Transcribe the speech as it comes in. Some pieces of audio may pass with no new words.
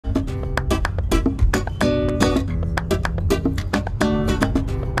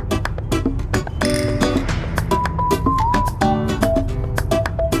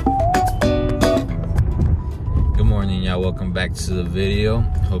to the video.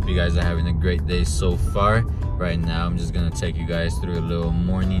 Hope you guys are having a great day so far. Right now I'm just gonna take you guys through a little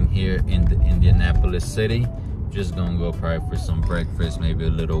morning here in the Indianapolis city. Just gonna go probably for some breakfast, maybe a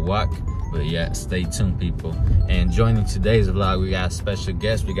little walk. But yeah, stay tuned, people. And joining today's vlog, we got a special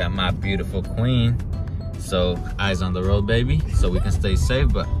guest. We got my beautiful queen. So eyes on the road, baby, so we can stay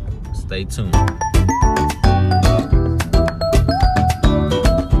safe, but stay tuned.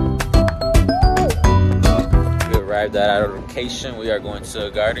 We arrived at our location. We are going to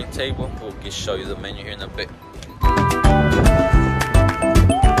a garden table. We'll just show you the menu here in a bit.